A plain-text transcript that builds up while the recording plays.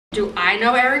Do I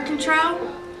know Erin Control?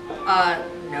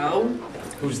 No.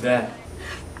 Who's that?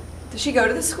 Does she go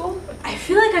to the school? I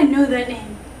feel like I know that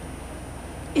name.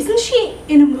 Isn't she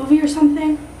in a movie or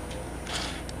something?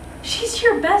 She's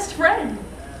your best friend.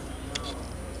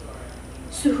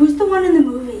 So who's the one in the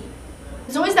movie?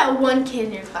 There's always that one kid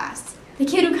in your class. The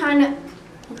kid who kind of,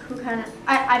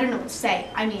 I don't know what to say.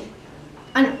 I mean,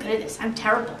 I'm not good at this. I'm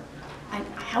terrible.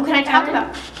 How can I talk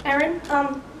about Erin,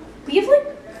 we have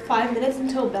like 5 minutes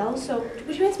until bell, so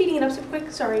would you mind speeding it up so quick?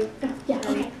 Sorry. Yeah,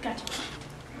 okay, gotcha.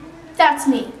 That's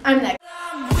me. I'm that.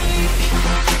 And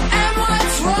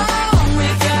what's wrong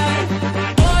with that?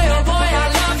 Boy, oh boy, I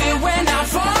love it when I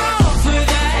fall for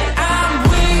that. I'm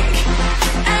weak.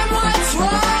 And what's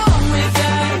wrong with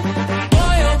that?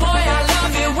 Boy, oh boy, I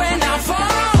love it when I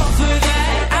fall for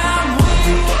that. I'm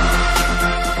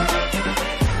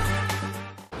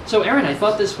weak. So Erin, I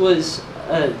thought this was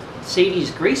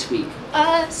Sadie's Grace Week.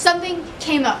 Something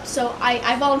came up, so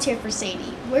I volunteered for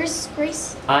Sadie. Where's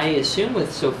Grace? I assume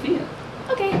with Sophia.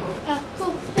 Okay,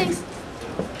 cool, thanks.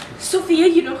 Sophia,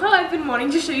 you know how I've been wanting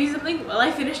to show you something? Well,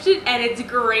 I finished it and it's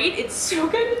great. It's so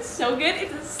good, it's so good.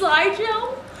 It's a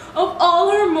slideshow of all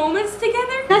our moments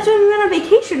together. That's when we went on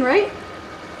vacation, right?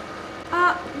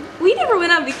 We never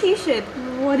went on vacation.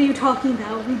 What are you talking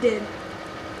about? We did.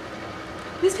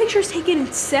 This picture is taken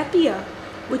in sepia,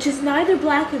 which is neither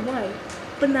black and white,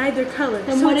 but neither color.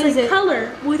 Then so what it's is like it?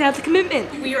 color without the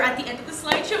commitment. We are at the end of the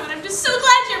slideshow and I'm just so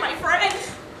glad you're my friend.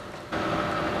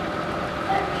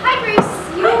 Hi, Grace.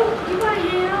 You want to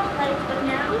hang out, like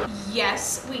now?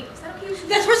 Yes. Wait, is that okay?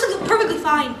 That's perfectly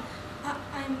fine.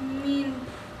 I mean,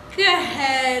 go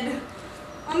ahead.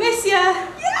 I'll miss ya.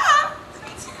 Yeah.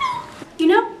 Me too. You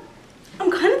know,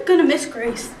 I'm kind of gonna miss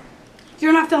Grace.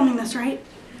 You're not filming this, right?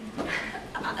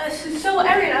 So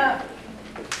Erin,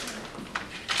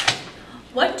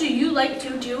 what do you like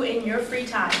to do in your free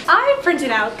time? I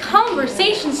printed out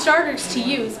conversation starters to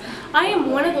use. I am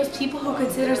one of those people who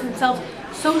considers themselves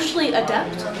socially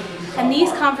adept, and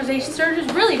these conversation starters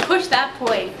really push that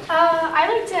point. I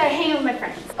like to hang out with my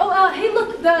friends. Oh, hey,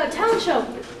 look, the talent show.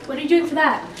 What are you doing for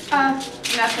that?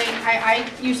 Nothing. I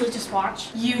usually just watch.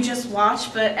 You just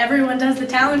watch, but everyone does the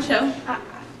talent show.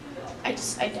 I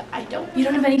don't. You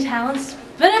don't have any talents,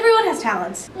 but everyone has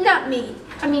talents. Not me.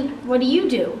 I mean, what do you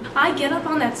do? I get up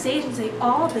on that stage and say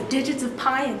all the digits of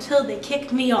pi until they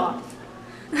kick me off.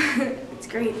 It's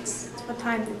great. It's fun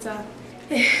times.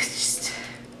 It's just,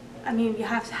 I mean, you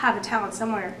have to have a talent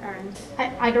somewhere, Erin.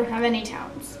 I don't have any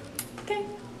talents. Okay.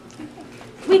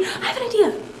 Wait, I have an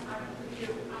idea.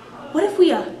 What if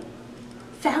we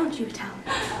found you a talent?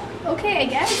 Okay, I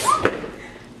guess.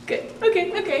 Good.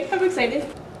 Okay. I'm excited.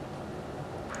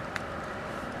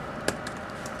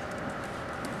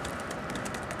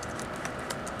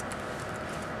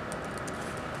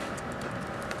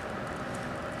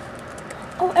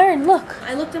 Oh, Erin, look.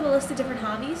 I looked up a list of different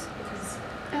hobbies.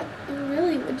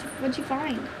 Really? What'd you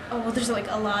find? Oh, well, there's like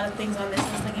a lot of things on this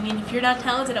list. Like, I mean, if you're not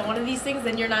talented at one of these things,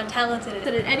 then you're not talented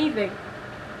at anything.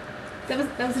 That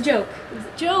was a joke. It was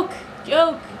a joke.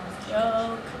 Joke.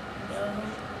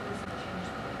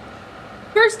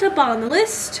 First up on the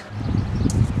list,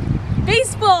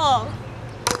 baseball.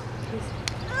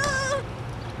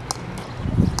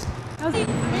 Oh my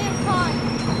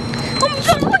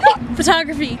god.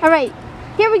 Photography. All right.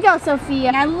 Here we go,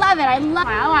 Sophia. I love it. I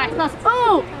want it.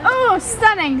 Oh,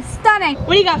 stunning.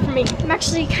 What do you got for me? I'm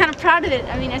actually kind of proud of it.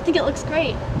 I mean, I think it looks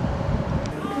great.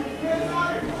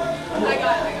 I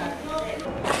got it.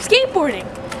 Skateboarding.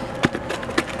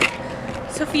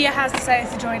 Sophia has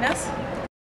decided to join us.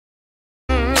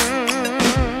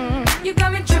 You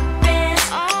got me tripping,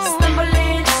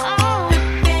 stumbling,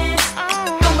 flipping,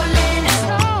 fumbling.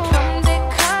 Comes it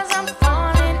 'cause I'm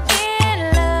falling in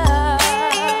love.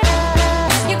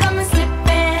 You got me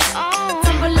slipping,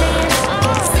 tumbling,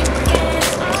 sinking.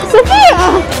 Sophia!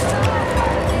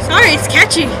 Sorry, it's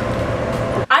catchy.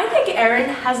 I think Erin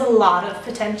has a lot of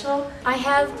potential. I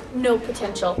have no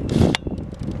potential.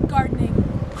 Gardening.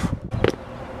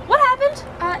 What happened?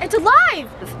 It's alive!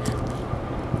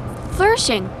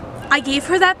 Flourishing. I gave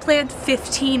her that plant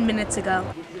 15 minutes ago.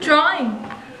 Drawing.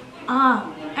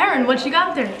 Erin, what you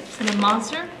got there? Is it a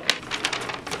monster?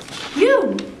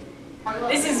 You!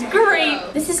 This is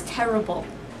great. This is terrible.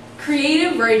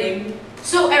 Creative writing.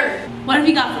 So, Erin, what have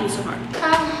you got for me so far?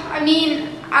 I mean,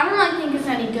 I don't really think it's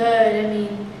any good. I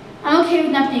mean, I'm okay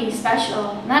with not being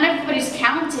special. Not everybody's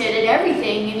talented at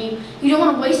everything, and you don't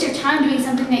want to waste your time doing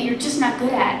something that you're just not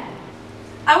good at.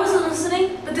 I wasn't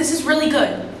listening, but this is really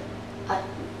good.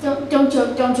 Don't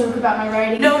joke about my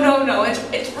writing. No,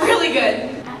 it's really good.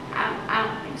 I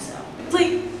don't think so. It's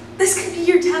like, This could be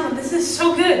your talent. This is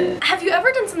so good. Have you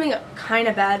ever done something kind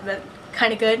of bad but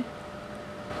kind of good?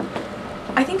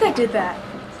 I think I did that.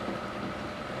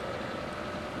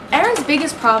 Erin's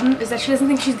biggest problem is that she doesn't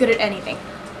think she's good at anything.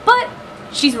 But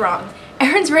she's wrong.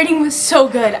 Erin's writing was so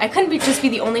good. I couldn't just be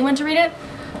the only one to read it.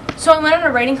 So I went on a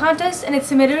writing contest and it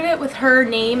submitted it with her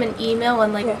name and email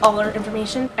and all her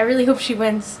information. I really hope she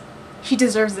wins. She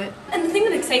deserves it. And the thing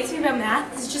that excites me about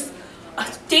math is just a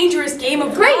dangerous game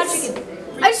of Grace! logic.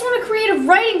 I just want to create a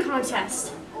writing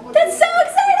contest. That's so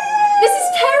exciting! This is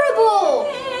terrible!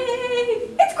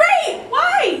 Yay! It's great!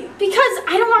 Why? Because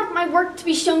I don't want my work to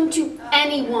be shown to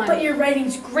anyone. But your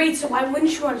writing's great, so why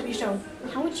wouldn't you want it to be shown?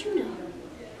 How would you know?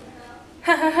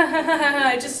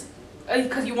 Just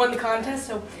because you won the contest,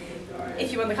 so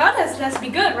if you won the contest, it has to be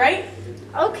good, right?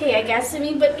 Okay, I guess. I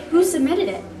mean, but who submitted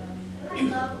it?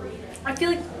 I feel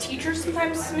like teachers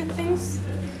sometimes submit things,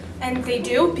 and they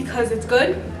do because it's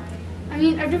good. I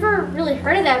mean, I've never really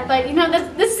heard of that, but you know,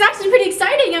 this is actually pretty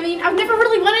exciting. I mean, I've never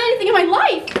really won anything in my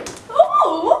life.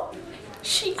 Oh!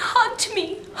 She hugged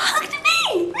me! Hugged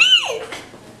me!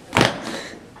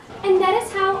 And that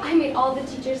is how I made all the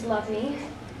teachers love me.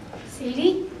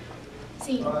 Sadie?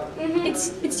 Sadie.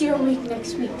 It's your week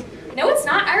next week. No, it's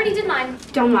not. I already did mine.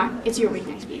 Don't lie. It's your week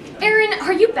next week. Erin,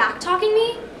 are you back talking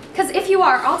me? Because if you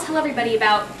are, I'll tell everybody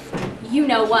about you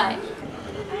know what.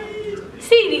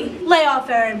 Sadie, lay off,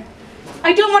 Erin.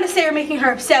 I don't want to say you're making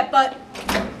her upset, but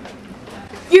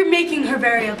you're making her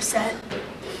very upset.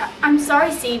 I'm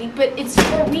sorry, Sadie, but it's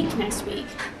your week next week.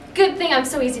 Good thing I'm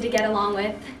so easy to get along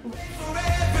with. For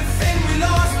everything we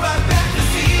lost, but back the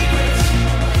secrets.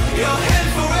 Your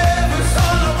head forever.